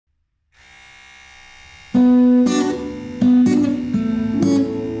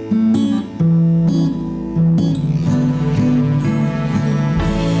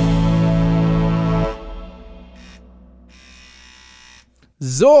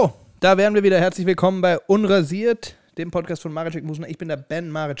So, da wären wir wieder. Herzlich willkommen bei Unrasiert, dem Podcast von Mareczek Musner. Ich bin der Ben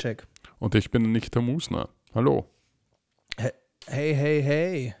Mareczek. Und ich bin nicht der Musner. Hallo.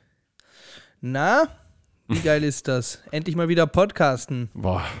 Hey. Na, wie geil ist das? Endlich mal wieder podcasten.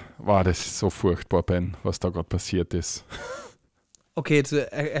 Wow, das ist so furchtbar, Ben, was da gerade passiert ist. Okay, jetzt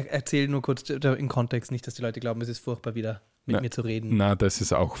erzähl nur kurz im Kontext, nicht, dass die Leute glauben, es ist furchtbar, wieder mit mir zu reden. Na, das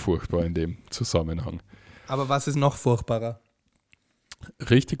ist auch furchtbar in dem Zusammenhang. Aber was ist noch furchtbarer?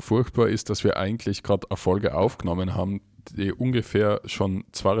 Richtig furchtbar ist, dass wir eigentlich gerade eine Folge aufgenommen haben, die ungefähr schon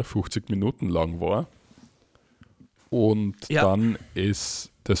 52 Minuten lang war. Und dann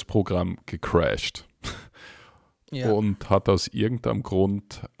ist das Programm gecrashed. Ja. Und hat aus irgendeinem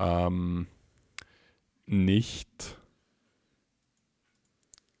Grund nicht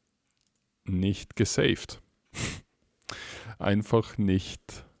gesaved. Einfach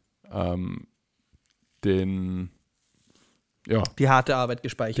nicht die harte Arbeit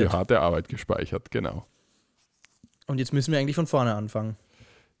gespeichert. Die harte Arbeit gespeichert, genau. Und jetzt müssen wir eigentlich von vorne anfangen.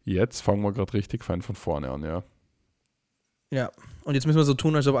 Jetzt fangen wir gerade richtig fein von vorne an, ja. Ja, und jetzt müssen wir so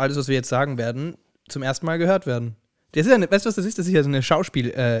tun, als ob alles, was wir jetzt sagen werden, zum ersten Mal gehört werden. Das ist weißt du, was das ist? Das ist ja so eine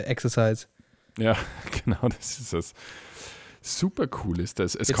Schauspiel-Exercise. Ja, genau, das ist es. Super cool ist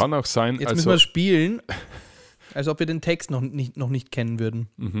das. Es kann auch sein, jetzt müssen wir spielen, als ob wir den Text noch nicht kennen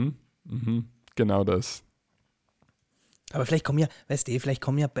würden. Genau das. Aber vielleicht kommen ja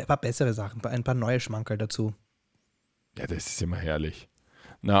ein paar bessere Sachen, ein paar neue Schmankerl dazu. Ja, das ist immer herrlich.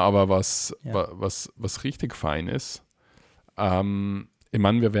 Na, aber was richtig fein ist, ich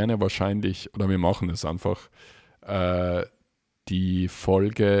meine, wir werden ja wahrscheinlich, oder wir machen es einfach, die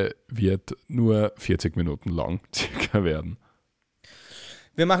Folge wird nur 40 Minuten lang circa werden.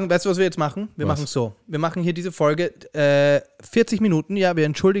 Weißt du, was wir jetzt machen? Wir machen es so. Wir machen hier diese Folge 40 Minuten, ja, wir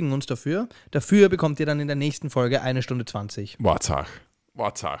entschuldigen uns dafür. Dafür bekommt ihr dann in der nächsten Folge 1 Stunde 20. Watzach.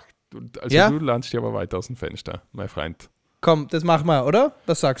 Du landest dir aber weiter aus dem Fenster, mein Freund. Komm, das machen wir, oder?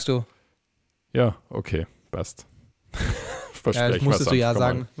 Was sagst du? Ja, okay, passt. Das musstest du ja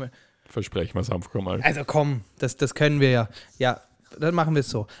sagen. Versprechen wir es einfach mal. Also komm, das können wir ja. Ja, dann machen wir es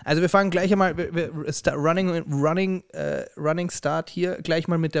so. Also wir fangen gleich einmal, Running Start hier, gleich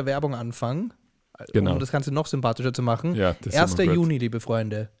mal mit der Werbung anfangen. Genau. Um das Ganze noch sympathischer zu machen. Ja, 1. Juni, liebe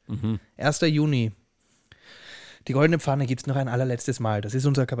Freunde. 1. Juni. Die Goldene Pfanne gibt es noch ein allerletztes Mal. Das ist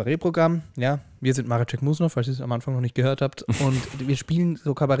unser Kabarettprogramm. Ja, wir sind Mareczek Musner, falls ihr es am Anfang noch nicht gehört habt. Und wir spielen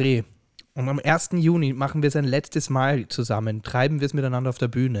so Kabarett. Und am 1. Juni machen wir es ein letztes Mal zusammen. Treiben wir es miteinander auf der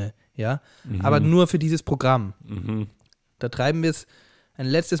Bühne. Ja, aber nur für dieses Programm. Da treiben wir es ein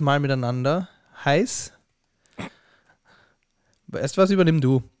letztes Mal miteinander. Heiß. Erst was übernimm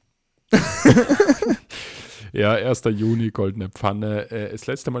du. Ja, 1. Juni, Goldene Pfanne. Das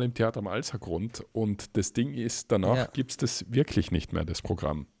letzte Mal im Theater am Alsergrund. Und das Ding ist, danach gibt es das wirklich nicht mehr, das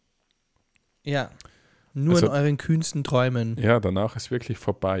Programm. Ja, nur in euren kühnsten Träumen. Ja, danach ist wirklich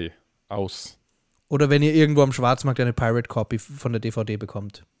vorbei. Aus. Oder wenn ihr irgendwo am Schwarzmarkt eine Pirate Copy von der DVD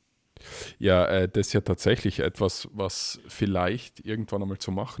bekommt. Ja, das ist ja tatsächlich etwas, was vielleicht irgendwann einmal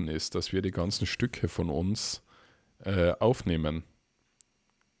zu machen ist, dass wir die ganzen Stücke von uns aufnehmen.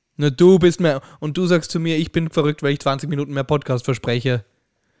 Na, du bist mehr, und du sagst zu mir, ich bin verrückt, weil ich 20 Minuten mehr Podcast verspreche.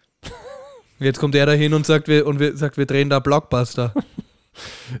 Jetzt kommt er da hin und sagt, wir drehen da Blockbuster.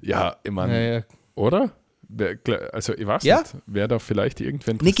 Ja, ich meine, oder? Also, ich weiß nicht, wer da vielleicht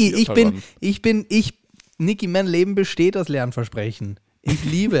irgendwann Niki, Niki, mein Leben besteht aus Lernversprechen. Ich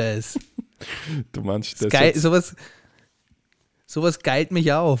liebe es. Du meinst das geil, sowas geilt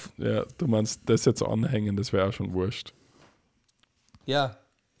mich auf. Ja, du meinst das jetzt anhängen, das wäre auch schon wurscht. Ja.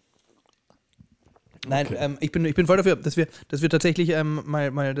 Nein, okay. Ich bin voll dafür, dass wir tatsächlich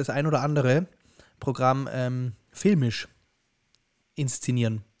mal das ein oder andere Programm filmisch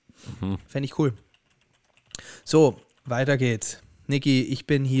inszenieren. Fände ich cool. So, weiter geht's. Niki, ich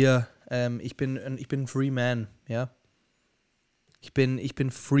bin hier, ich bin ein Free Man, ja. Ich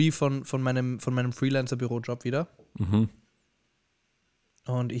bin free von meinem Freelancer-Bürojob wieder.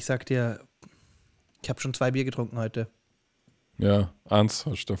 Und ich sag dir, ich habe schon 2 Bier getrunken heute. Ja, 1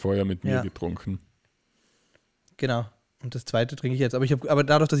 hast du vorher mit mir getrunken. Genau. Und das 2. trinke ich jetzt. Aber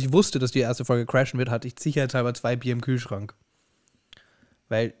dadurch, dass ich wusste, dass die erste Folge crashen wird, hatte ich sicherheitshalber 2 Bier im Kühlschrank.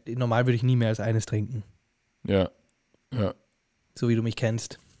 Weil normal würde ich nie mehr als eines trinken. Ja. So wie du mich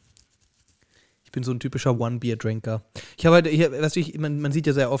kennst. Ich bin so ein typischer One-Beer-Drinker. Ich habe halt, man sieht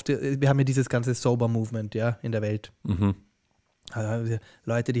ja sehr oft, wir haben ja dieses ganze Sober-Movement, ja, in der Welt. Also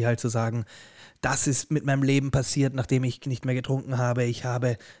Leute, die halt so sagen, das ist mit meinem Leben passiert, nachdem ich nicht mehr getrunken habe. Ich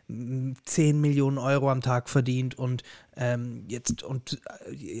habe 10 Millionen Euro am Tag verdient und mir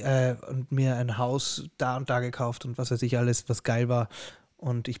ein Haus da und da gekauft und was weiß ich alles, was geil war.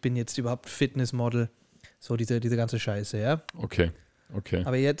 und ich bin jetzt überhaupt Fitnessmodel. So diese ganze Scheiße, ja. Okay.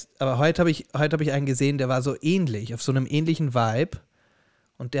 Aber heute hab ich einen gesehen, der war so ähnlich, auf so einem ähnlichen Vibe.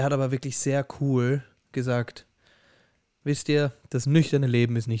 Und der hat aber wirklich sehr cool gesagt, wisst ihr, das nüchterne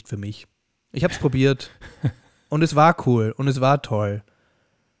Leben ist nicht für mich. Ich habe es probiert und es war cool und es war toll.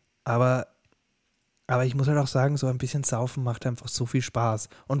 Aber ich muss halt auch sagen, so ein bisschen Saufen macht einfach so viel Spaß.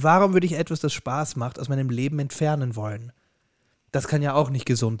 Und warum würde ich etwas, das Spaß macht, aus meinem Leben entfernen wollen? Das kann ja auch nicht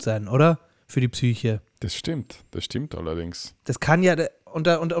gesund sein, oder? Für die Psyche. Das stimmt allerdings. Das kann ja, und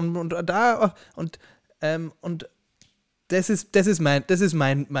das ist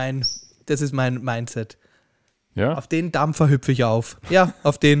mein Mindset. Ja? Auf den Dampfer hüpfe ich auf. Ja,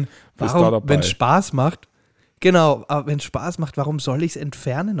 auf den, wenn es Spaß macht. Genau, aber wenn es Spaß macht, warum soll ich es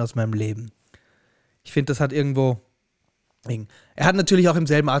entfernen aus meinem Leben? Ich finde, das hat irgendwo. Er hat natürlich auch im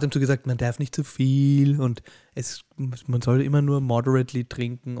selben Atemzug gesagt, man darf nicht zu viel und man soll immer nur moderately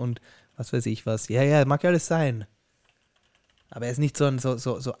trinken und was weiß ich was. Ja, mag ja alles sein. Aber er ist nicht so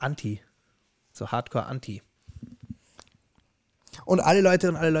anti. So hardcore anti. Und alle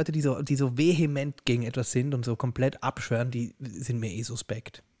Leute, die so vehement gegen etwas sind und so komplett abschwören, die sind mir eh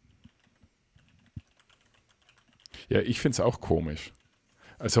suspekt. Ja, ich finde es auch komisch.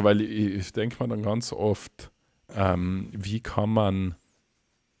 Also, weil ich denke mir dann ganz oft, wie kann man,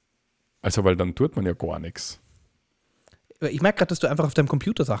 also, weil dann tut man ja gar nichts. Ich merke gerade, dass du einfach auf deinem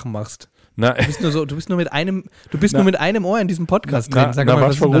Computer Sachen machst. Nein. Du bist nur mit einem Ohr in diesem Podcast drin. Sag mal,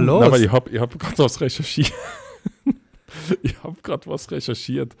 was ist denn da los? Aber ich hab gerade was recherchiert. Ich habe gerade was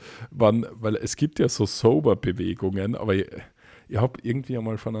recherchiert, weil es gibt ja so Sober-Bewegungen, aber ich habe irgendwie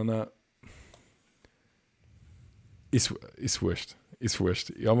einmal von einer Ist wurscht. Ich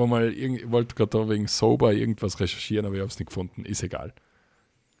habe mal, ich wollte gerade da wegen Sober irgendwas recherchieren, aber ich habe es nicht gefunden. Ist egal.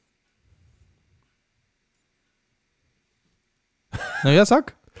 Naja,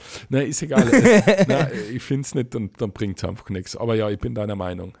 sag. Nein, ist egal. Ich finde es nicht und dann bringt es einfach nichts. Aber ja, ich bin deiner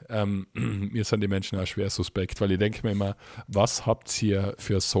Meinung. Mir sind die Menschen auch schwer suspekt, weil ich denke mir immer, was habt ihr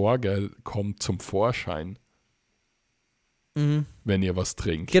für Sorge, kommt zum Vorschein, wenn ihr was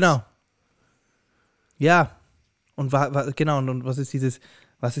trinkt. Genau. Ja. Und genau, und was ist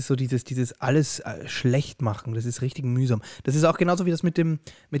so dieses alles schlecht machen? Das ist richtig mühsam. Das ist auch genauso wie das mit dem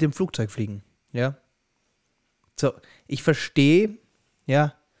Flugzeugfliegen. Ja. So, ich verstehe,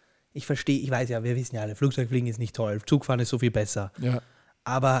 ich weiß ja, wir wissen ja alle, Flugzeugfliegen ist nicht toll, Zugfahren ist so viel besser. Ja.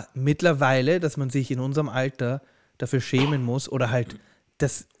 Aber mittlerweile, dass man sich in unserem Alter dafür schämen muss oder halt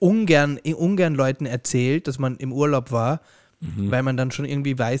das ungern Leuten erzählt, dass man im Urlaub war, weil man dann schon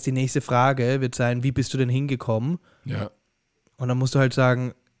irgendwie weiß, die nächste Frage wird sein, wie bist du denn hingekommen? Ja. Und dann musst du halt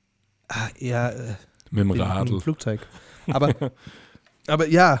sagen, mit dem Radl. Mit dem Flugzeug. Aber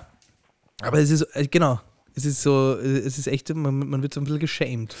es ist, genau, es ist echt, man wird so ein bisschen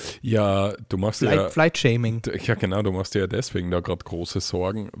geschämt. Ja, du machst Flight-Shaming. Ja, genau, du machst dir ja deswegen da gerade große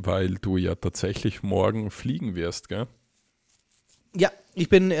Sorgen, weil du ja tatsächlich morgen fliegen wirst, gell? Ja,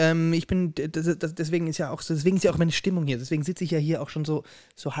 deswegen ist ja auch meine Stimmung hier. Deswegen sitze ich ja hier auch schon so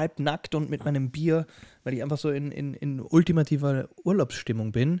halb nackt und mit meinem Bier, weil ich einfach so in ultimativer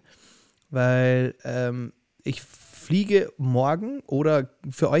Urlaubsstimmung bin. Weil ich fliege morgen oder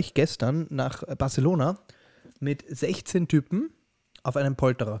für euch gestern nach Barcelona mit 16 Typen auf einem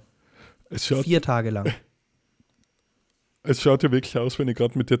Polterer. 4 Tage lang. Es schaut ja wirklich aus, wenn ich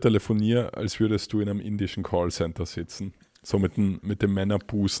gerade mit dir telefoniere, als würdest du in einem indischen Callcenter sitzen. So mit dem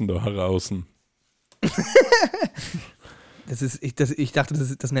Männerbusen da heraus. Ich dachte,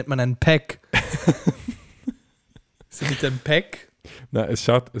 das nennt man ein Pack. Ist das nicht ein Pack? Na, es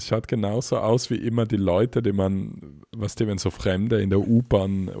schaut genauso aus wie immer die Leute, die man, wenn so Fremde in der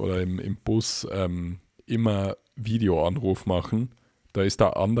U-Bahn oder im Bus immer Videoanruf machen, da ist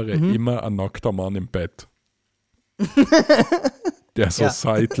der andere immer ein nackter Mann im Bett. Der so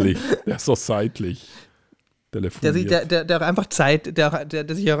seitlich telefoniert. Der auch einfach der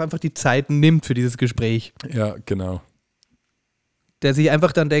sich auch einfach die Zeit nimmt für dieses Gespräch. Ja, genau. Der sich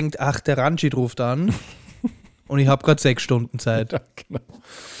einfach dann denkt, ach, der Ranjit ruft an und ich habe gerade 6 Stunden Zeit. Ja,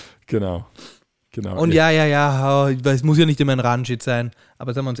 genau. Und ja, es muss ja nicht immer ein Ranjit sein,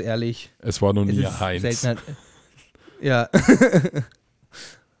 aber sagen wir uns ehrlich. Es war noch nie ein Heinz. Ja.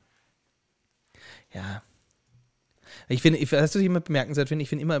 Ja. Ich finde immer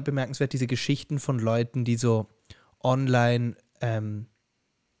bemerkenswert diese Geschichten von Leuten, die so online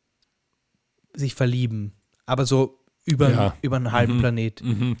sich verlieben, aber so über einen halben Planet.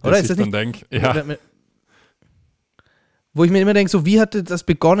 Oder ist das nicht? Wo ich mir immer denke, so wie hat das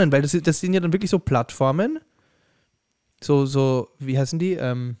begonnen? Weil das sind ja dann wirklich so Plattformen, so wie heißen die?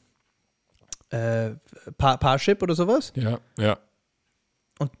 Parship oder sowas? Ja.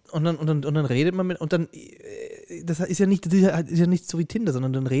 dann redet man mit, und dann, das ist ja nicht so wie Tinder,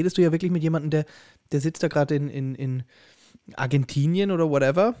 sondern dann redest du ja wirklich mit jemandem, der sitzt da gerade in Argentinien oder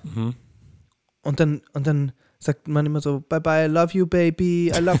whatever. Und dann sagt man immer so, bye bye, I love you,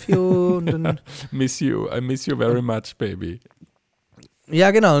 baby, I love you. Und dann, I miss you very much, baby.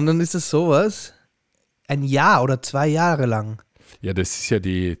 Ja, genau, und dann ist das sowas, ein Jahr oder 2 Jahre lang. Ja, das ist ja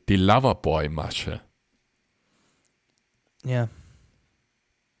die Loverboy-Masche. Ja.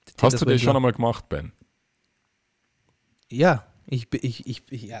 Hast du das schon einmal gemacht, Ben? Ja,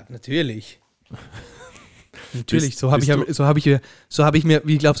 ja, natürlich. Natürlich, so habe ich mir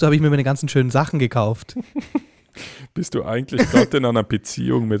meine ganzen schönen Sachen gekauft. Bist du eigentlich gerade in einer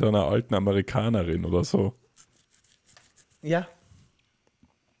Beziehung mit einer alten Amerikanerin oder so? Ja.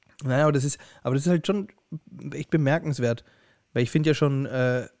 Naja, aber das ist halt schon echt bemerkenswert, weil ich finde ja schon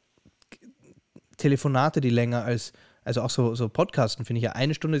Telefonate, die länger also auch so Podcasten, finde ich ja,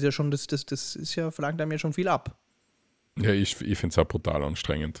 1 Stunde ist ja schon, das ist ja, verlangt einem ja schon viel ab. Ja, ich finde es auch brutal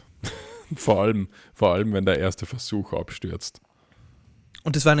anstrengend. vor allem, wenn der erste Versuch abstürzt.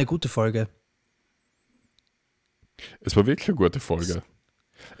 Und das war eine gute Folge. Es war wirklich eine gute Folge.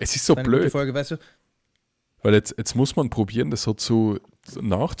 Es ist so blöd. Eine gute Folge, weißt du? Weil jetzt muss man probieren, das so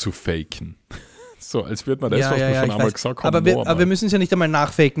nachzufaken. So, als würde man das, was wir schon einmal gesagt haben. Aber wir müssen es ja nicht einmal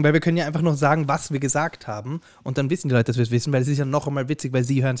nachfaken, weil wir können ja einfach noch sagen, was wir gesagt haben, und dann wissen die Leute, dass wir es wissen, weil es ist ja noch einmal witzig, weil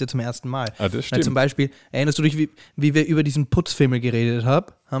sie hören es ja zum ersten Mal. Ah, das stimmt. Weil zum Beispiel, erinnerst du dich, wie wir über diesen Putzfimmel geredet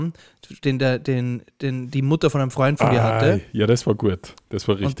haben, den die Mutter von einem Freund von dir hatte? Ja, das war gut. Das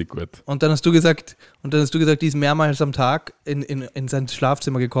war richtig gut. Und dann hast du gesagt, die ist mehrmals am Tag in sein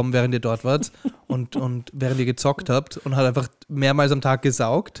Schlafzimmer gekommen, während ihr dort wart und während ihr gezockt habt, und hat einfach mehrmals am Tag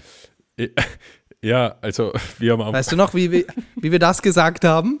gesaugt. Ja, also wir haben... Weißt du noch, wie wir das gesagt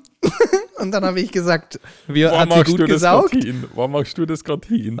haben? Und dann habe ich gesagt, hat sie gut gesaugt? Warum machst du das gerade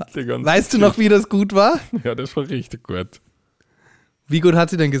hin? Weißt du noch, wie das gut war? Ja, das war richtig gut. Wie gut hat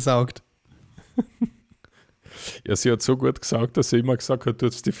sie denn gesaugt? Ja, sie hat so gut gesaugt, dass sie immer gesagt hat, du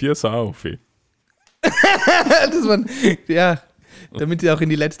hast die 4 Sau auf. Damit sie auch in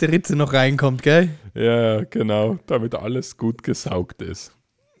die letzte Ritze noch reinkommt, gell? Ja, genau, damit alles gut gesaugt ist.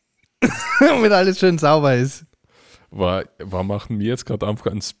 Damit alles schön sauber ist. Machen wir jetzt gerade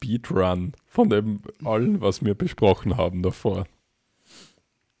einfach einen Speedrun von dem allen, was wir besprochen haben davor?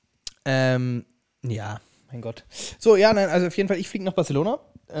 Ja, mein Gott. So, ja, nein, also auf jeden Fall, ich fliege nach Barcelona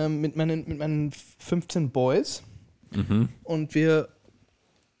mit meinen 15 Boys. Und wir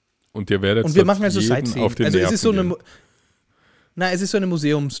machen also Sightseeing. Auf den also Nerven es ist so eine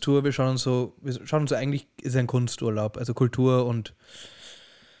Museumstour. Wir schauen uns so eigentlich, ist ein Kunsturlaub, also Kultur und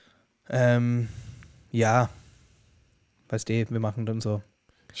ja, weißt du, wir machen dann so.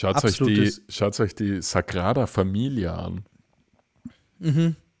 Schaut euch die Sagrada Familia an.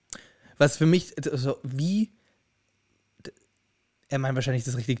 Was für mich, also er meint wahrscheinlich,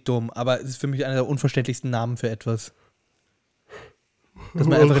 das ist richtig dumm, aber es ist für mich einer der unverständlichsten Namen für etwas. Dass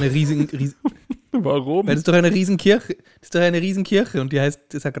man einfach eine riesen Warum? Weil das ist doch eine Riesenkirche und die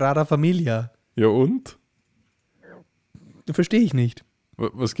heißt Sagrada Familia. Ja, und? Verstehe ich nicht.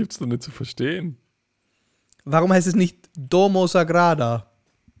 Was gibt's da nicht zu verstehen? Warum heißt es nicht Domo Sagrada?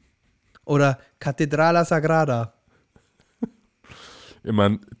 Oder Cathedrala Sagrada? Ich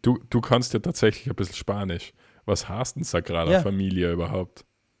meine, du kannst ja tatsächlich ein bisschen Spanisch. Was heißt denn Sagrada Familia überhaupt?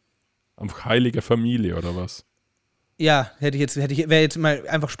 Einfach heilige Familie oder was? Ja, wäre jetzt mal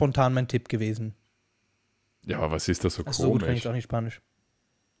einfach spontan mein Tipp gewesen. Ja, aber was ist das so komisch? So gut kann ich auch nicht Spanisch.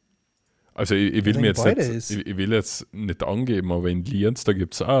 Also ich will jetzt nicht angeben, aber in Lienz, da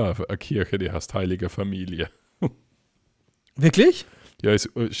gibt es auch eine Kirche, die heißt Heilige Familie. Wirklich? Ja, es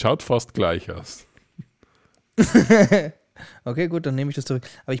schaut fast gleich aus. Okay, gut, dann nehme ich das zurück.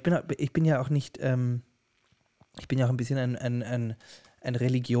 Aber ich bin ja auch nicht, ich bin ja auch ein bisschen ein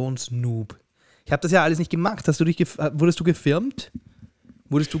Religionsnoob. Ich habe das ja alles nicht gemacht. Wurdest du gefirmt?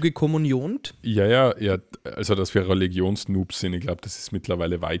 Wurdest du gekommuniont? Ja, also dass wir Religionsnoobs sind, ich glaube, das ist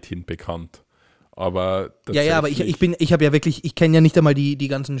mittlerweile weithin bekannt. Aber aber ich kenne ja nicht einmal die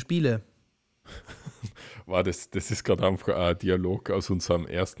ganzen Spiele. Das ist gerade einfach ein Dialog aus unserem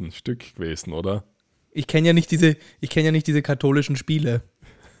ersten Stück gewesen, oder? Ich kenne ja nicht diese katholischen Spiele,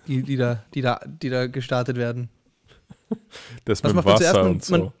 die da gestartet werden. Das mit dem Wasser und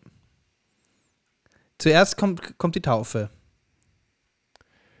so. Zuerst kommt die Taufe.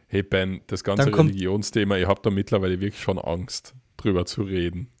 Hey Ben, das ganze Religionsthema, ich habe da mittlerweile wirklich schon Angst, drüber zu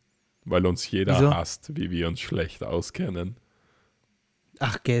reden, weil uns jeder hasst, wie wir uns schlecht auskennen.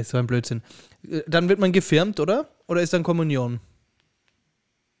 Ach, so ein Blödsinn. Dann wird man gefirmt, oder? Oder ist dann Kommunion?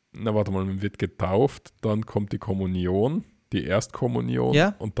 Na, warte mal, man wird getauft, dann kommt die Kommunion. die Erstkommunion,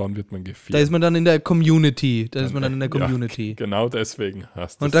 Ja? und dann wird man gefirmt. Da ist man dann in der Community. Ja, genau deswegen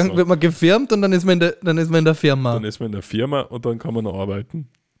heißt das Und dann so. wird man gefirmt und dann ist man in der Firma. Dann ist man in der Firma und dann kann man noch arbeiten.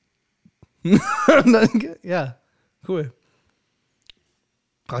 Ja, cool.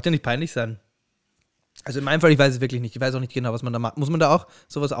 Braucht ja nicht peinlich sein. Also in meinem Fall, ich weiß es wirklich nicht. Ich weiß auch nicht genau, was man da macht. Muss man da auch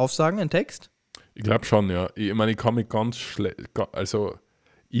sowas aufsagen, einen Text? Ich glaube schon, ja. Ich meine, ich kann mich ganz schlecht, also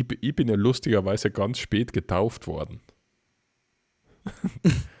ich bin ja lustigerweise ganz spät getauft worden.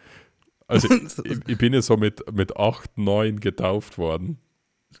 Also ich bin ja so mit 8, 9 getauft worden.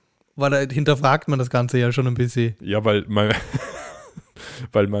 Weil da hinterfragt man das Ganze ja schon ein bisschen. Ja, weil meine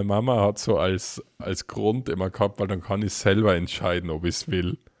Mama hat so als Grund immer gehabt, weil dann kann ich selber entscheiden, ob ich es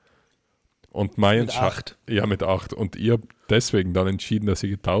will. Und mit 8? Ja, mit 8. Und ich habe deswegen dann entschieden, dass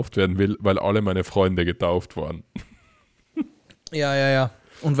ich getauft werden will, weil alle meine Freunde getauft waren. Ja.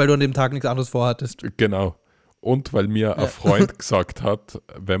 Und weil du an dem Tag nichts anderes vorhattest. Genau. Und weil mir ein Freund gesagt hat,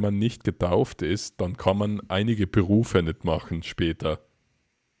 wenn man nicht getauft ist, dann kann man einige Berufe nicht machen später.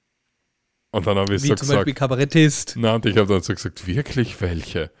 Und dann habe ich Wie so zum gesagt, Beispiel Kabarettist. na, und ich habe dann so gesagt, wirklich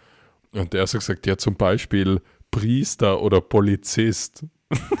welche? Und der hat so gesagt, ja, zum Beispiel Priester oder Polizist.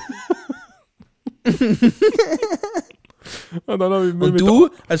 Und dann habe ich mir Und du,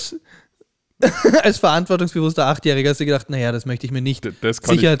 als verantwortungsbewusster 8-Jähriger, hast du gedacht, naja, das möchte ich mir nicht.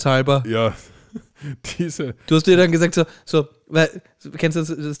 Sicherheitshalber. Ja, diese. Du hast dir dann gesagt, so weil, kennst du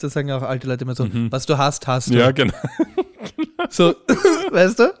das sagen ja auch alte Leute immer so, was du hast du. Ja, genau. So,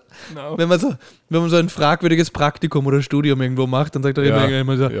 weißt du? Genau. Wenn man so ein fragwürdiges Praktikum oder Studium irgendwo macht, dann sagt er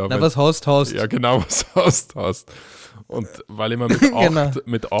immer so, ja, was hast. Ja, genau, was hast. Und weil ich mir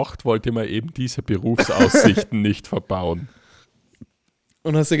mit 8 wollte ich mir eben diese Berufsaussichten nicht verbauen.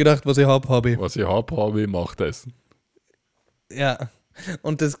 Und hast dir gedacht, was ich habe ich. Was ich habe, ich mache das. Ja.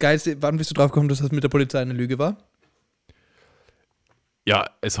 Und das Geilste, wann bist du drauf gekommen, dass das mit der Polizei eine Lüge war? Ja,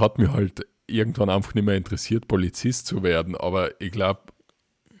 es hat mich halt irgendwann einfach nicht mehr interessiert, Polizist zu werden, aber ich glaube,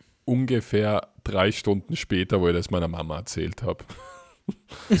 ungefähr 3 Stunden später, wo ich das meiner Mama erzählt habe.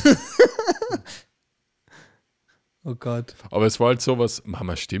 Oh Gott. Aber es war halt sowas,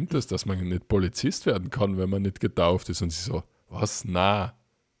 Mama, stimmt das, dass man nicht Polizist werden kann, wenn man nicht getauft ist? Und sie so, was? Na.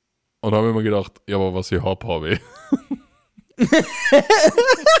 Und dann habe ich mir gedacht, ja, aber was ich habe ich.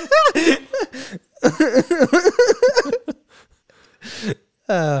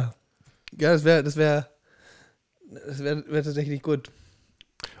 Ja, das wäre tatsächlich gut.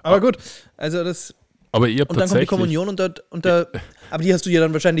 Aber gut, also das. Aber ihr habt und dann kommt die Kommunion und aber die hast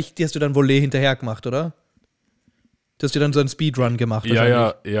du dann Volley hinterher gemacht, oder? Du hast dir dann so einen Speedrun gemacht.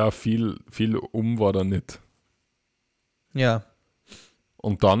 Ja, viel war da nicht. Ja.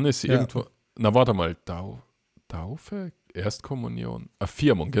 Und dann ist irgendwo, na warte mal, Taufe, Erstkommunion,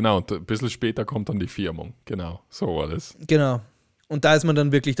 Firmung, genau, und ein bisschen später kommt dann die Firmung, genau, so war das. Genau. Und da ist man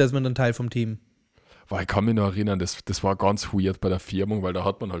dann Teil vom Team. Ich kann mich noch erinnern, das war ganz weird bei der Firmung, weil da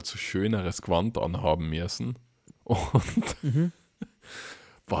hat man halt so schöneres Gewand anhaben müssen. Und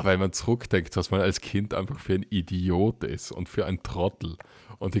weil man zurückdenkt, was man als Kind einfach für ein Idiot ist und für ein Trottel.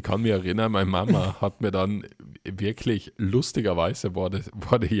 Und ich kann mich erinnern, meine Mama hat mir dann wirklich, lustigerweise war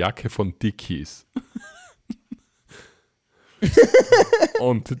die Jacke von Dickies.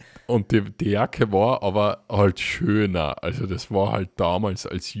 und die Jacke war aber halt schöner. Also das war halt damals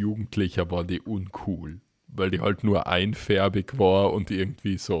als Jugendlicher war die uncool, weil die halt nur einfärbig war und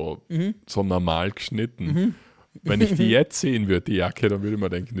irgendwie so normal geschnitten. Wenn ich die jetzt sehen würde, die Jacke, dann würde ich mir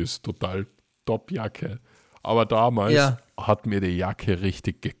denken, das ist total Top-Jacke. Aber damals hat mir die Jacke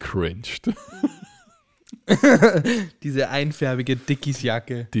richtig gecringed. Diese einfärbige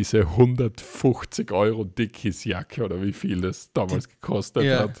Dickies-Jacke. Diese 150 € Dickies-Jacke oder wie viel das damals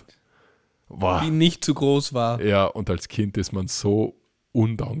gekostet hat. Wow. Die nicht zu groß war. Ja, und als Kind ist man so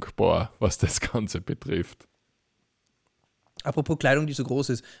undankbar, was das Ganze betrifft. Apropos Kleidung, die so groß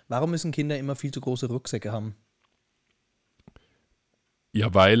ist. Warum müssen Kinder immer viel zu große Rucksäcke haben?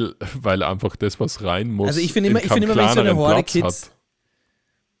 Ja, weil einfach das, was rein muss, also ich finde immer, wenn ich so eine Horde Kids...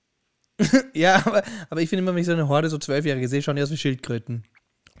 ja, aber ich finde immer, wenn ich so eine Horde so 12-Jährige sehe, schauen die aus wie Schildkröten.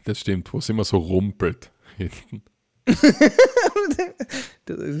 Das stimmt, wo es immer so rumpelt hinten.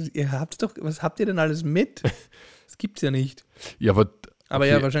 Was habt ihr denn alles mit? Das gibt's ja nicht. Ja, aber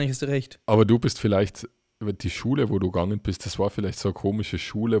ja, wahrscheinlich hast du recht. Aber du bist vielleicht, die Schule, wo du gegangen bist, das war vielleicht so eine komische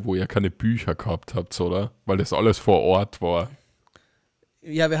Schule, wo ihr keine Bücher gehabt habt, oder? Weil das alles vor Ort war.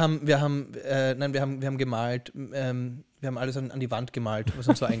 Ja, wir haben gemalt. Wir haben alles an die Wand gemalt, was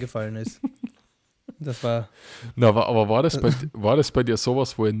uns so eingefallen ist. Das war. Na, aber war das bei dir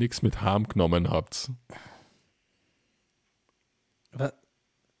sowas, wo ihr nichts mit heim genommen habt?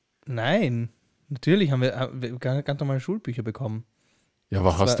 Nein. Natürlich haben wir ganz normale Schulbücher bekommen. Ja,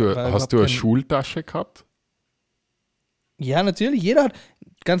 aber hast du eine Schultasche gehabt? Ja, natürlich. Jeder hat,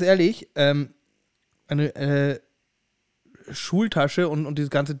 ganz ehrlich, eine Schultasche und dieses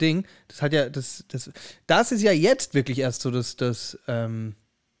ganze Ding, das hat ja, das ist ja jetzt wirklich erst so, das ist ja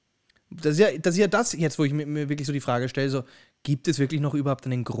das jetzt, wo ich mir wirklich so die Frage stelle, so, gibt es wirklich noch überhaupt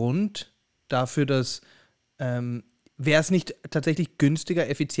einen Grund dafür, dass, wäre es nicht tatsächlich günstiger,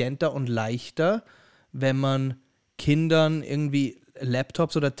 effizienter und leichter, wenn man Kindern irgendwie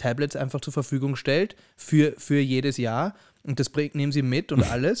Laptops oder Tablets einfach zur Verfügung stellt für jedes Jahr und das nehmen sie mit und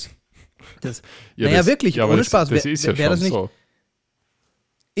alles? Wirklich, ja, ohne Spaß. Das ist ja schon das nicht, so.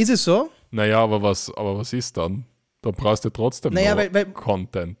 Ist es so? Naja, aber was ist dann? Da brauchst du trotzdem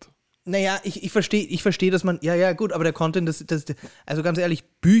Content. Naja, ich verstehe, dass man, ja gut, aber der Content, also ganz ehrlich,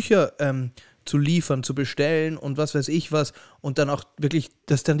 Bücher zu liefern, zu bestellen und was weiß ich was und dann auch wirklich,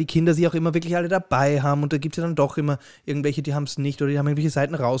 dass dann die Kinder sie auch immer wirklich alle dabei haben und da gibt es ja dann doch immer irgendwelche, die haben es nicht oder die haben irgendwelche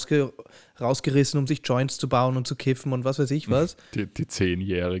Seiten rausgerissen, um sich Joints zu bauen und zu kiffen und was weiß ich was. Die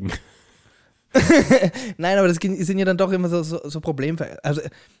 10-Jährigen. Nein, aber das sind ja dann doch immer so Probleme. Also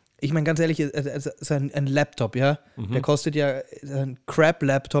ich meine, ganz ehrlich, so ein Laptop, ja, der kostet ja, ein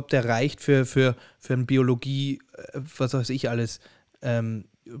Crap-Laptop, der reicht für einen Biologie, was weiß ich alles,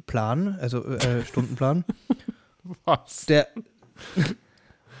 Plan, also Stundenplan. Was?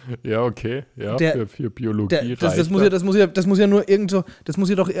 Ja, okay, ja, für Biologie reicht das muss ja nur das muss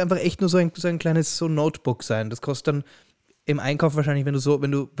ja doch einfach echt nur so ein kleines so Notebook sein. Das kostet dann im Einkauf wahrscheinlich,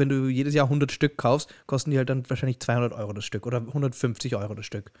 wenn du jedes Jahr 100 Stück kaufst, kosten die halt dann wahrscheinlich 200 Euro das Stück oder 150 Euro das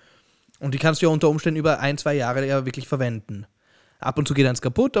Stück. Und die kannst du ja unter Umständen über 1-2 Jahre ja wirklich verwenden. Ab und zu geht eins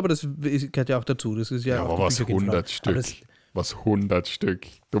kaputt, aber das gehört ja auch dazu. Das ist ja aber was 100 Stück? Was 100 Stück?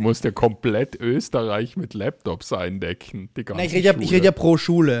 Du musst ja komplett Österreich mit Laptops eindecken. Die ganze ich rede ja pro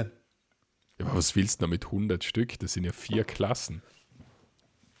Schule. Ja, aber was willst du da mit 100 Stück? Das sind ja 4 Klassen.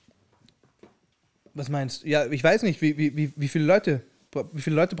 Was meinst du? Ja, ich weiß nicht, wie viele Leute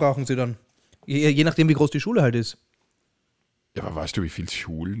brauchen sie dann? Je nachdem, wie groß die Schule halt ist. Ja, aber weißt du, wie viele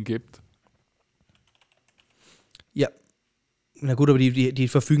Schulen gibt? Ja. Na gut, aber die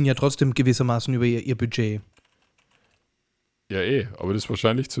verfügen ja trotzdem gewissermaßen über ihr Budget. Ja, aber das ist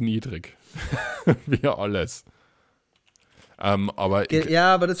wahrscheinlich zu niedrig. Wie alles. Aber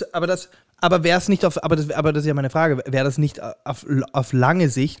das wäre es nicht aber das ist ja meine Frage, wäre das nicht auf lange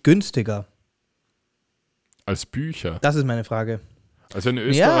Sicht günstiger? Als Bücher? Das ist meine Frage. Also in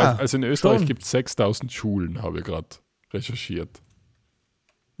Österreich gibt es 6.000 Schulen, habe ich gerade recherchiert.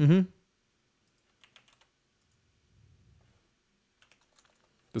 Mhm.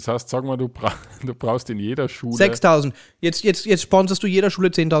 Das heißt, sag mal, du brauchst in jeder Schule... 6.000. Jetzt sponsorst du jeder Schule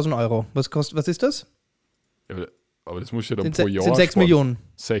 10.000 Euro. Was ist das? Ja, aber das muss ja dann pro Jahr... Sind 6 Millionen.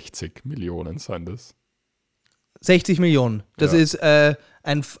 60 Millionen sind das. 60 Millionen. Das ist ein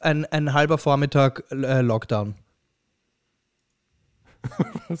halber Vormittag Lockdown.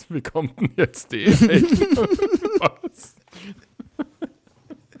 Was, wie kommt denn jetzt die Rechnung? Was?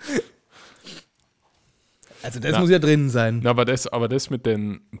 Also das muss ja drin sein. Na, aber das mit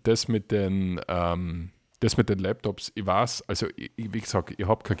den Laptops, ich weiß, also wie gesagt, ich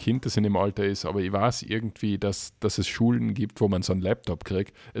habe kein Kind, das in dem Alter ist, aber ich weiß irgendwie, dass es Schulen gibt, wo man so einen Laptop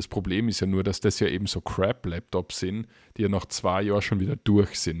kriegt. Das Problem ist ja nur, dass das ja eben so Crap-Laptops sind, die ja nach 2 Jahren schon wieder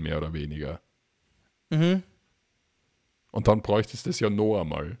durch sind, mehr oder weniger. Mhm. Und dann bräuchtest du das ja noch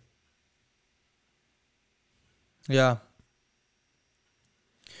einmal. Ja.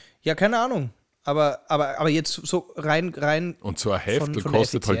 Ja, keine Ahnung. Aber jetzt so rein und so ein Heft von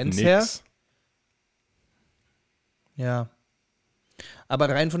kostet halt nichts. Ja. Aber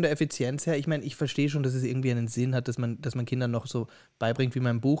rein von der Effizienz her, ich meine, ich verstehe schon, dass es irgendwie einen Sinn hat, dass man Kindern noch so beibringt, wie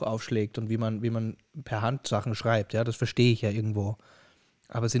man ein Buch aufschlägt und wie man per Hand Sachen schreibt. Ja, das verstehe ich ja irgendwo.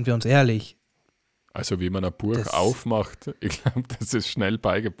 Aber sind wir uns ehrlich? Also wie man ein Buch aufmacht, ich glaube, das ist schnell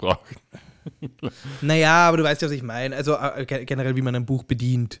beigebracht. Naja, aber du weißt ja, was ich meine. Also generell, wie man ein Buch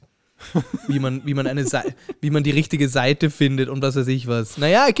bedient. Wie man die richtige Seite findet und was weiß ich was.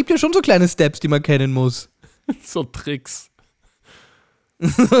 Naja, es gibt ja schon so kleine Steps, die man kennen muss. So Tricks.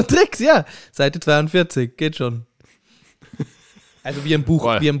 Tricks, ja. Seite 42, geht schon. Also wie ein Buch,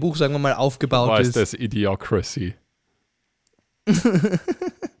 sagen wir mal, aufgebaut ist. Das Idiocracy.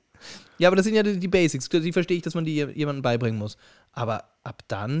 Ja, aber das sind ja die Basics. Die verstehe ich, dass man die jemandem beibringen muss. Aber ab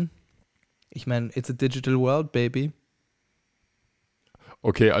dann, ich meine, it's a digital world, baby.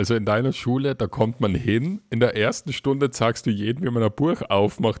 Okay, also in deiner Schule, da kommt man hin, in der ersten Stunde sagst du jedem, wie man ein Buch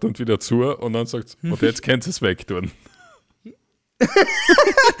aufmacht und wieder zu und dann sagst du, und jetzt kannst du es wegtun.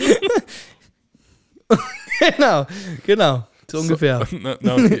 Genau. So ungefähr.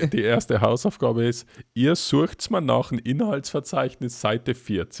 Die erste Hausaufgabe ist, ihr sucht mal nach dem Inhaltsverzeichnis Seite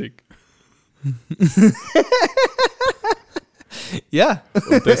 40. Ja.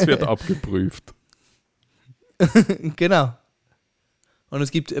 Und das wird abgeprüft. Genau. Und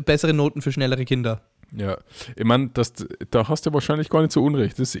es gibt bessere Noten für schnellere Kinder. Ja, ich meine, da hast du wahrscheinlich gar nicht so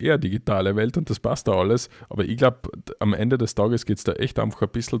unrecht. Das ist eher digitale Welt und das passt da alles. Aber ich glaube, am Ende des Tages geht es da echt einfach ein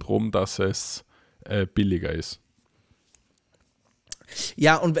bisschen darum, dass es billiger ist.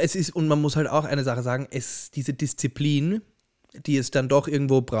 Ja, und man muss halt auch eine Sache sagen, diese Disziplin, die es dann doch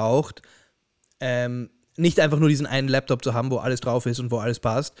irgendwo braucht, nicht einfach nur diesen einen Laptop zu haben, wo alles drauf ist und wo alles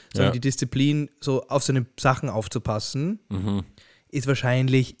passt, sondern die Disziplin, so auf seine Sachen aufzupassen, ist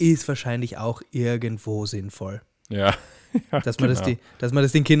wahrscheinlich auch irgendwo sinnvoll. Ja. Dass man das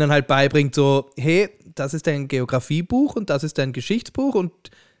den Kindern halt beibringt, so, hey, das ist dein Geografiebuch und das ist dein Geschichtsbuch und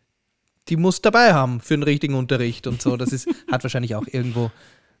die musst dabei haben für den richtigen Unterricht und so. Das hat wahrscheinlich auch irgendwo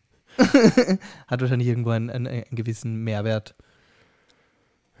einen gewissen Mehrwert.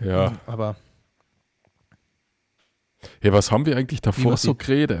 Ja. Aber ja, was haben wir eigentlich davor so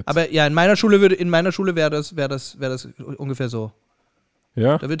geredet? Aber ja, in meiner Schule wäre das ungefähr so.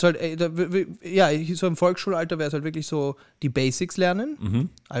 Ja. Da wird halt, so im Volksschulalter wäre es halt wirklich so die Basics lernen.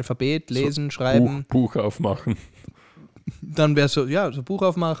 Alphabet, Lesen, Schreiben. Buch aufmachen. Dann wäre es so, so Buch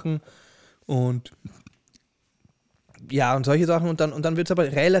aufmachen und solche Sachen. Und dann wird es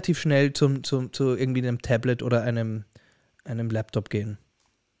aber relativ schnell zu irgendwie einem Tablet oder einem Laptop gehen.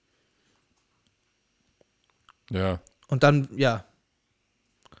 Ja. Und dann wird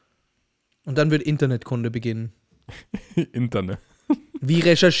Internetkunde beginnen. Internet. Wie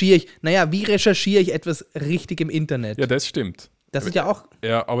recherchiere ich etwas richtig im Internet? Ja, das stimmt. Das ist ja auch.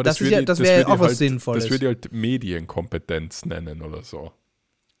 Ja, aber das wäre ja auch was Sinnvolles. Das würde ich halt Medienkompetenz nennen oder so.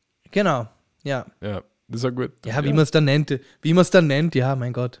 Genau, ja. Ja, das ist ja gut. Ja, wie man es dann nennt, ja,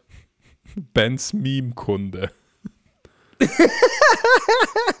 mein Gott. Bens Meme-Kunde.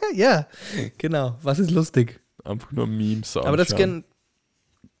 Ja, genau. Was ist lustig? Einfach nur Memes anschauen.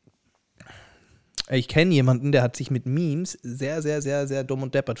 Aber ich kenne jemanden, der hat sich mit Memes sehr, sehr, sehr, sehr dumm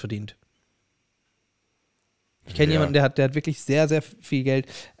und deppert verdient. Ich kenne jemanden, der hat wirklich sehr, sehr viel Geld.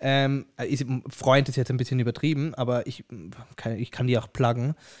 Freund ist jetzt ein bisschen übertrieben, aber ich kann die auch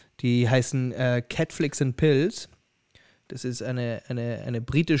pluggen. Die heißen Catflix and Pills. Das ist eine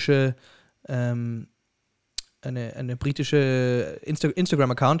britische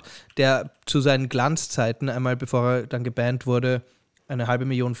Instagram-Account, der zu seinen Glanzzeiten einmal, bevor er dann gebannt wurde,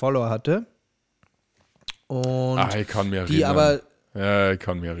 500.000 Follower hatte. Und ich kann mich erinnern. Ich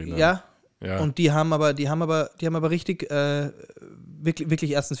kann mich erinnern. Ja. Und die haben aber richtig, wirklich,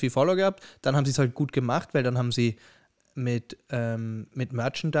 wirklich erstens viel Follower gehabt, dann haben sie es halt gut gemacht, weil dann haben sie mit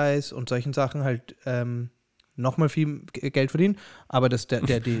Merchandise und solchen Sachen halt nochmal viel Geld verdient, aber der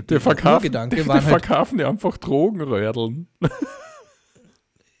Gedanke war halt... verkaufen die einfach Drogenrödeln.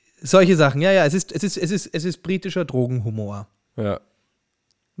 Solche Sachen, ja, es ist britischer Drogenhumor. Ja.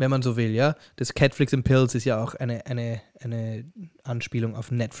 Wenn man so will, ja. Das Catflix and Pills ist ja auch eine Anspielung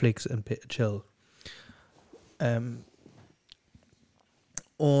auf Netflix and Chill.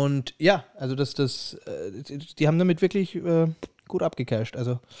 Und ja, also die haben damit wirklich gut abgecasht.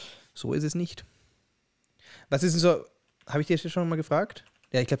 Also so ist es nicht. Was ist denn so, habe ich dir schon mal gefragt?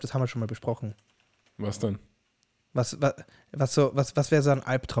 Ja, ich glaube, das haben wir schon mal besprochen. Was denn? Was wäre so ein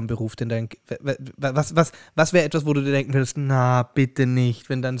Albtraumberuf, was wäre etwas, wo du dir denken würdest, na, bitte nicht,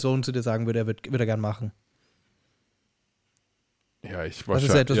 wenn dein Sohn zu dir sagen würde, würde er gern machen? Ja, was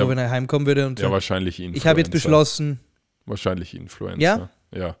ist etwas, wo wenn er heimkommen würde und ja, wahrscheinlich Influencer. Ich habe jetzt beschlossen. Wahrscheinlich Influencer. Ja?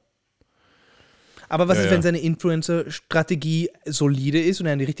 Ja. Aber was ist, wenn seine Influencer-Strategie solide ist und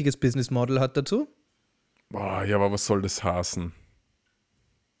er ein richtiges Business-Model hat dazu? Boah, ja, aber was soll das heißen?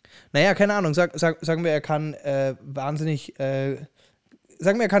 Naja, keine Ahnung, sagen wir, er kann er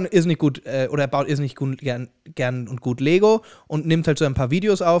kann irrsinnig gut oder er baut irrsinnig gern und gut Lego und nimmt halt so ein paar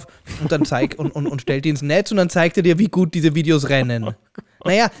Videos auf und dann zeigt und stellt die ins Netz und dann zeigt er dir, wie gut diese Videos rennen.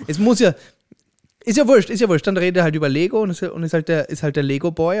 Naja, es muss ja, ist ja wurscht, dann redet er halt über Lego und ist halt der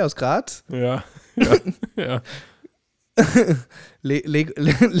Lego-Boy aus Graz. Ja.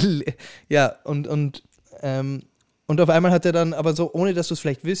 Ja, und auf einmal hat er dann, aber so, ohne dass du es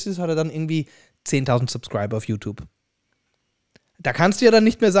vielleicht wüsstest, hat er dann irgendwie 10.000 Subscriber auf YouTube. Da kannst du ja dann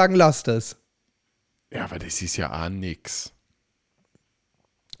nicht mehr sagen, lass das. Ja, aber das ist ja auch nix.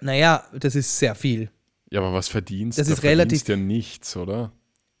 Naja, das ist sehr viel. Ja, aber was verdienst du? Das ist relativ. Ja nichts, oder?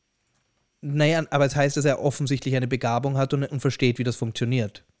 Naja, aber es heißt, dass er offensichtlich eine Begabung hat und versteht, wie das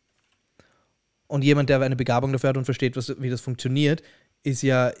funktioniert. Und jemand, der eine Begabung dafür hat und versteht, wie das funktioniert, ist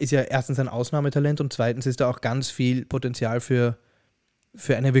ja erstens ein Ausnahmetalent und zweitens ist da auch ganz viel Potenzial für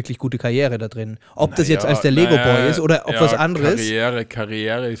eine wirklich gute Karriere da drin. Ob das jetzt als der Lego-Boy ist oder ob was anderes.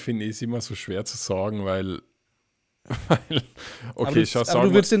 Karriere finde ich ist immer so schwer zu sagen, weil okay, aber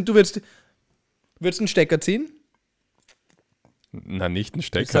du würdest einen Stecker ziehen? Na, nicht einen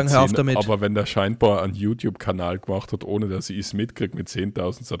Stecker ziehen, aber wenn der scheinbar einen YouTube-Kanal gemacht hat, ohne dass ich es mitkriege mit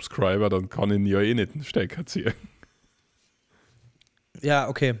 10.000 Subscriber, dann kann ich ihn ja eh nicht einen Stecker ziehen. Ja,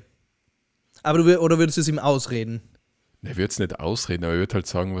 okay. Aber oder würdest du es ihm ausreden? Ich würde es nicht ausreden, aber ich würde halt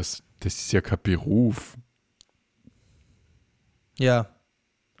sagen, das ist ja kein Beruf. Ja.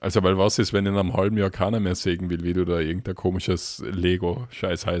 Also, weil was ist, wenn in einem halben Jahr keiner mehr sägen will, wie du da irgendein komisches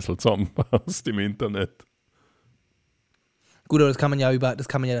Lego-Scheißheißel zusammenbaust im Internet? Gut, aber das kann man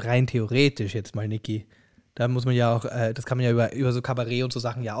ja rein theoretisch jetzt mal, Niki. Da muss man ja auch, das kann man ja über so Kabarett und so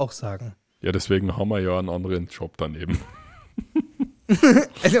Sachen ja auch sagen. Ja, deswegen haben wir ja einen anderen Job daneben.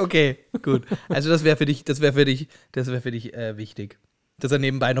 Also okay, gut. Also das wäre für dich wichtig, dass er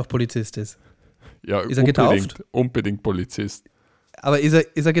nebenbei noch Polizist ist. Ja, ist er getauft? Unbedingt Polizist. Aber ist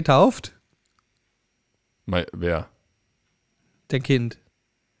er getauft? Wer? Dein Kind.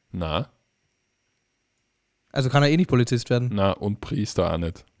 Na? Also kann er eh nicht Polizist werden. Na, und Priester auch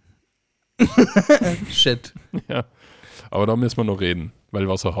nicht. Shit. Ja, aber da müssen wir noch reden, weil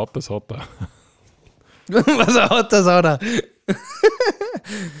was er hat, das hat er. Was er hat, das hat er.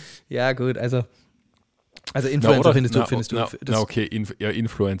 Ja, gut, also Influencer findest du. Okay,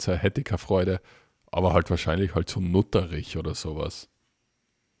 Influencer hätte ich keine Freude, aber halt wahrscheinlich halt so Nutterich oder sowas.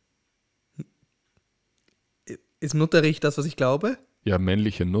 Ist Nutterich das, was ich glaube? Ja,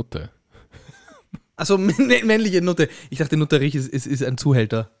 männliche Nutte. Achso, männliche Nutte. Ich dachte, Nutterich ist ein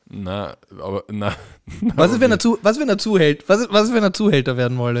Zuhälter. Na. Was ist, wenn er Zuhälter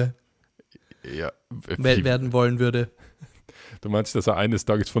werden wolle? Ja. Werden wollen würde. Du meinst, dass er eines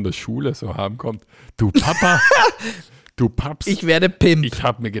Tages von der Schule so heimkommt? Du Papa, du Paps. Ich werde Pimp. Ich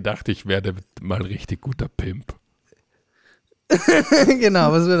habe mir gedacht, ich werde mal richtig guter Pimp.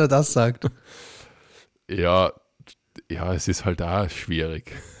 Genau, was wenn er das sagt? Ja, es ist halt auch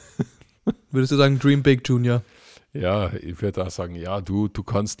schwierig. Würdest du sagen, Dream Big, Junior? Ja, ich würde auch sagen, ja, du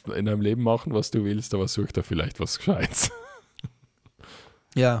kannst in deinem Leben machen, was du willst, aber such da vielleicht was Gescheites.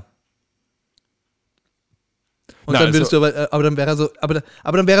 Ja. Und dann würdest du aber dann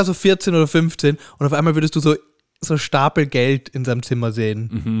wäre er so 14 oder 15 und auf einmal würdest du so Stapel Geld in seinem Zimmer sehen.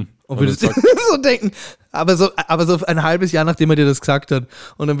 Mhm. Und würdest du so denken, aber so ein halbes Jahr, nachdem er dir das gesagt hat.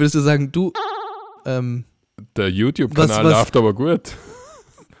 Und dann würdest du sagen, du, der YouTube-Kanal läuft aber gut.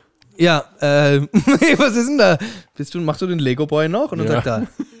 Ja, was ist denn da? Machst du den Lego-Boy noch? Und dann sagt er,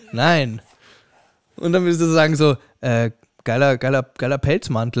 nein. Und dann würdest du sagen so, geiler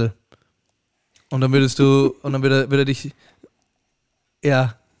Pelzmantel. Und dann würde er dich,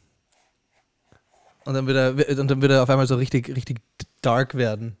 ja. Und dann würde er auf einmal so richtig, richtig dark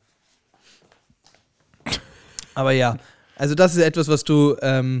werden. Aber ja, also das ist etwas, was du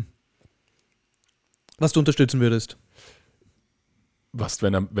unterstützen würdest. Was,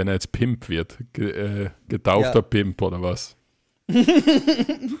 wenn er jetzt Pimp wird? Getaufter Pimp oder was?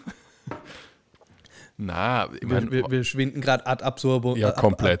 Na, ich mein, wir schwinden gerade ad absurdum. Ja,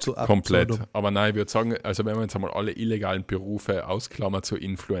 komplett. Aber nein, ich würde sagen, also wenn man jetzt einmal alle illegalen Berufe ausklammert, so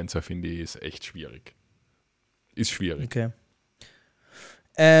Influencer, finde ich, ist echt schwierig. Ist schwierig.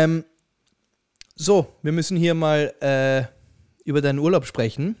 Okay. So, wir müssen hier mal über deinen Urlaub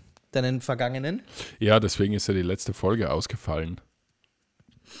sprechen, deinen vergangenen. Ja, deswegen ist ja die letzte Folge ausgefallen.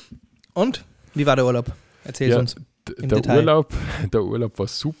 Und? Wie war der Urlaub? Erzähl uns im Detail. Der Urlaub war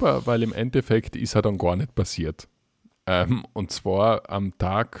super, weil im Endeffekt ist er dann gar nicht passiert. Und zwar am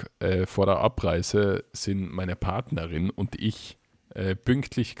Tag vor der Abreise sind meine Partnerin und ich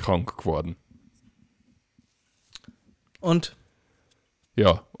pünktlich krank geworden. Und?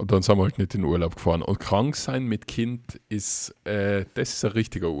 Ja, und dann sind wir halt nicht in den Urlaub gefahren. Und krank sein mit Kind das ist ein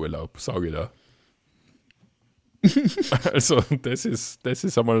richtiger Urlaub, sage ich da. Also das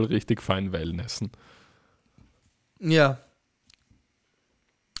ist einmal richtig fein Wellnessen. Ja.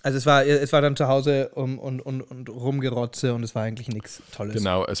 Also es war dann zu Hause und Rumgerotze und es war eigentlich nichts Tolles.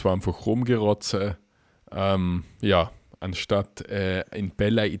 Genau, es war einfach Rumgerotze. Anstatt in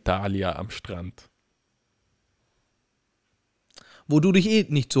Bella Italia am Strand. Wo du dich eh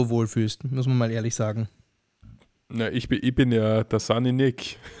nicht so wohl fühlst, muss man mal ehrlich sagen. Na, ich bin ja der Sunny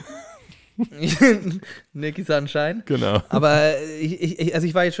Nick. Nicky Sunshine. Genau. Aber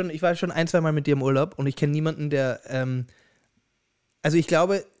ich war schon 1-2 Mal mit dir im Urlaub und ich kenne niemanden, der also ich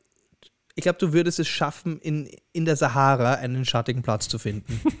glaube, du würdest es schaffen, in der Sahara einen schattigen Platz zu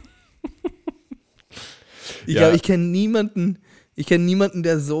finden. Ich glaube, ich kenne niemanden, Ich kenne niemanden,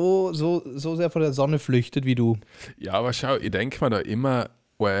 der so sehr vor der Sonne flüchtet wie du. Ja, aber schau, ich denke mir da immer,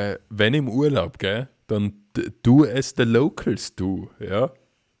 wenn im Urlaub, gell, dann du as the locals du, ja.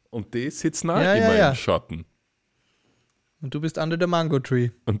 Und die sitzen auch immer im Schatten. Und du bist under the mango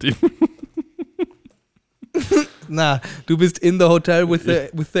tree. Und ich Na, du bist in the hotel with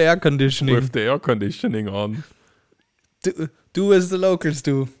the air conditioning. With the air conditioning on. Du as the locals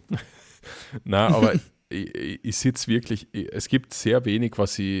du. Nein, aber ich sitze wirklich, es gibt sehr wenig,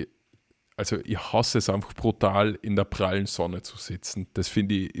 ich hasse es einfach brutal, in der prallen Sonne zu sitzen. Das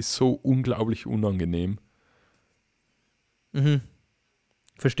finde ich ist so unglaublich unangenehm. Mhm.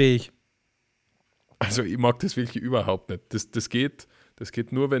 Verstehe ich. Also ich mag das wirklich überhaupt nicht. Das geht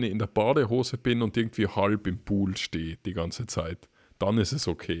nur, wenn ich in der Badehose bin und irgendwie halb im Pool stehe die ganze Zeit. Dann ist es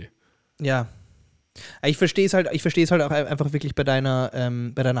okay. Ja. Ich verstehe es halt auch einfach wirklich bei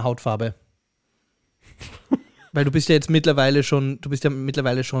deiner Hautfarbe. Weil du bist ja mittlerweile schon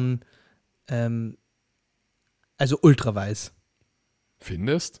also ultraweiß.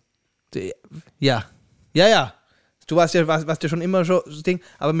 Findest? Ja. Ja. Du warst ja schon immer schon das Ding,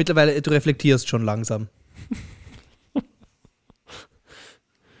 aber mittlerweile, du reflektierst schon langsam.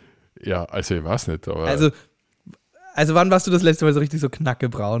 Ja, also ich weiß nicht, aber... Also wann warst du das letzte Mal so richtig so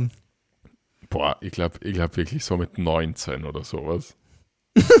knackebraun? Boah, ich glaube wirklich so mit 19 oder sowas.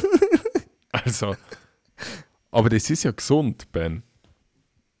 Also, aber das ist ja gesund, Ben.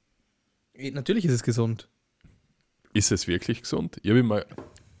 Natürlich ist es gesund. Ist es wirklich gesund? Ich meine,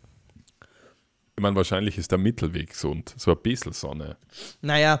 wahrscheinlich ist der Mittelweg gesund. So ein bisschen Sonne.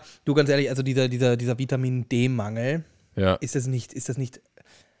 Naja, du ganz ehrlich, also dieser Vitamin D-Mangel, ja. Ist das nicht...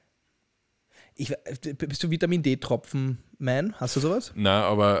 bist du Vitamin D-Tropfen-Man? Hast du sowas? Nein,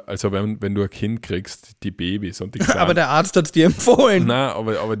 aber also wenn du ein Kind kriegst, die Babys und die Kleinen, aber der Arzt hat es dir empfohlen. Nein,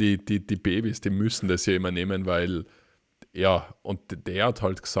 aber die Babys, die müssen das ja immer nehmen, weil, ja, und der hat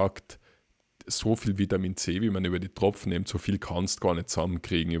halt gesagt, so viel Vitamin C, wie man über die Tropfen nimmt, so viel kannst du gar nicht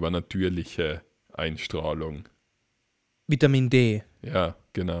zusammenkriegen über natürliche Einstrahlung. Vitamin D? Ja,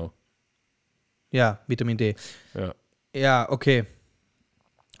 genau. Ja, Vitamin D. Ja. Ja, okay.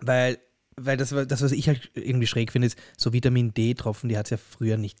 Weil das, was ich halt irgendwie schräg finde, ist, so Vitamin D-Tropfen, die hat es ja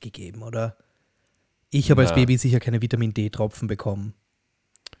früher nicht gegeben, oder? Ich habe als Baby sicher keine Vitamin D-Tropfen bekommen.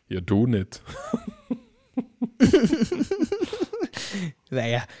 Ja, du nicht.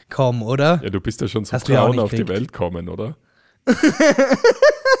 Naja, komm, oder? Ja, du bist ja schon so braun auf die Welt gekommen, oder?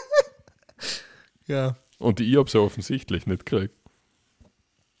 Ja. Und ich habe so offensichtlich nicht gekriegt.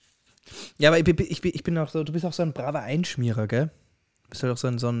 Ja, aber ich bin auch so, du bist auch so ein braver Einschmierer, gell? Du bist halt auch so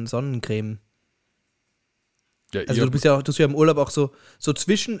ein Sonnencreme. Ja, also du bist ja im Urlaub auch so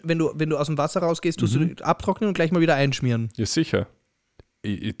zwischen, wenn du aus dem Wasser rausgehst, tust du abtrocknen und gleich mal wieder einschmieren. Ja, sicher.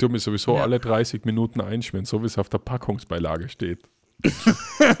 Ich tue mir sowieso alle 30 Minuten einschmieren, so wie es auf der Packungsbeilage steht.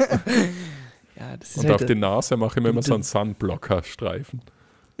 Ja, das ist und halt auf die Nase mache ich mir immer so einen Sunblocker-Streifen.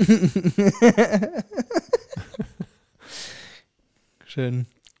 Schön.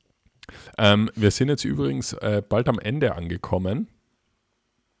 Wir sind jetzt übrigens bald am Ende angekommen.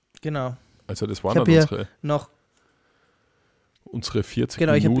 Genau. Also das waren dann unsere 40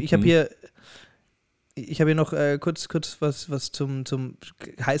 Minuten. Minuten. Genau, ich habe hier noch kurz was zum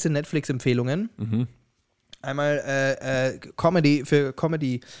heiße Netflix-Empfehlungen. Mhm. Einmal Comedy für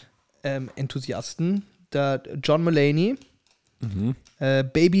Comedy-Enthusiasten. Da John Mulaney.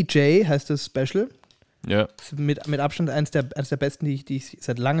 Baby J heißt das Special. Ja. Mit Abstand eines der besten, die ich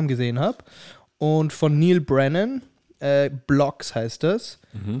seit langem gesehen habe. Und von Neil Brennan, Blocks heißt das.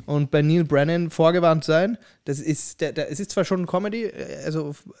 Und bei Neil Brennan vorgewarnt sein, es ist zwar schon Comedy,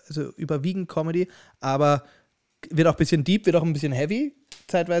 also überwiegend Comedy, aber wird auch ein bisschen deep, wird auch ein bisschen heavy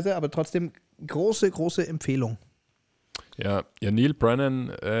zeitweise, aber trotzdem große Empfehlung. Ja, Neil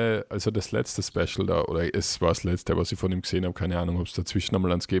Brennan, also das letzte Special da, oder es war das letzte, was ich von ihm gesehen habe, keine Ahnung, ob es dazwischen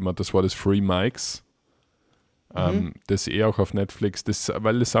einmal eins gegeben hat, das war das Free Mics. Das auch auf Netflix,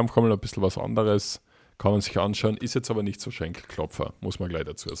 weil das einfach mal ein bisschen was anderes, kann man sich anschauen, ist jetzt aber nicht so Schenkelklopfer, muss man gleich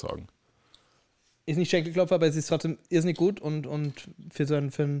dazu sagen. Ist nicht Schenkelklopfer, aber es ist trotzdem irrsinnig gut und für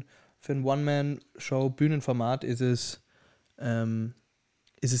ein One-Man-Show-Bühnenformat ist es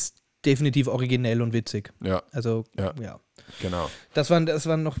definitiv originell und witzig. Ja. Also, ja. Genau. Das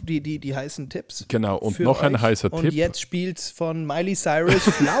waren noch die heißen Tipps. Genau, und noch euch. Ein heißer Tipp. Und jetzt spielt's von Miley Cyrus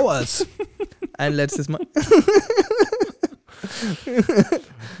Flowers. Ein letztes Mal.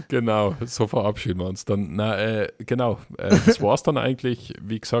 Genau, so verabschieden wir uns dann. Das war's dann eigentlich.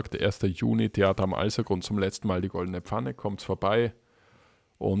 Wie gesagt, 1. Juni, Theater am Alsergrund, zum letzten Mal die Goldene Pfanne, kommt's vorbei.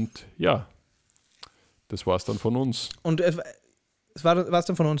 Und ja, das war's dann von uns. Und es war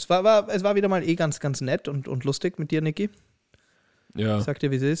dann von uns. Es war wieder mal ganz nett und lustig mit dir, Niki. Ja. Ich sag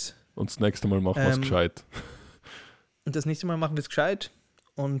dir, wie es ist. Und das nächste Mal machen wir es gescheit. Und das nächste Mal machen wir es gescheit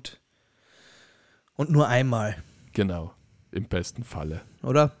und nur einmal. Genau, im besten Falle.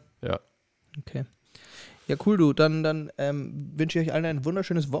 Oder? Ja. Okay. Ja, cool, du. Dann wünsche ich euch allen ein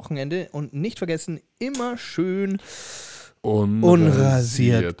wunderschönes Wochenende und nicht vergessen, immer schön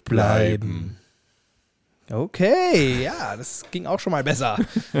unrasiert bleiben. Okay, ja, das ging auch schon mal besser.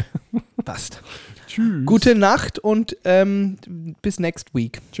 Passt. Tschüss. Gute Nacht und bis next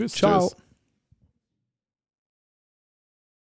week. Tschüss. Ciao. Tschüss.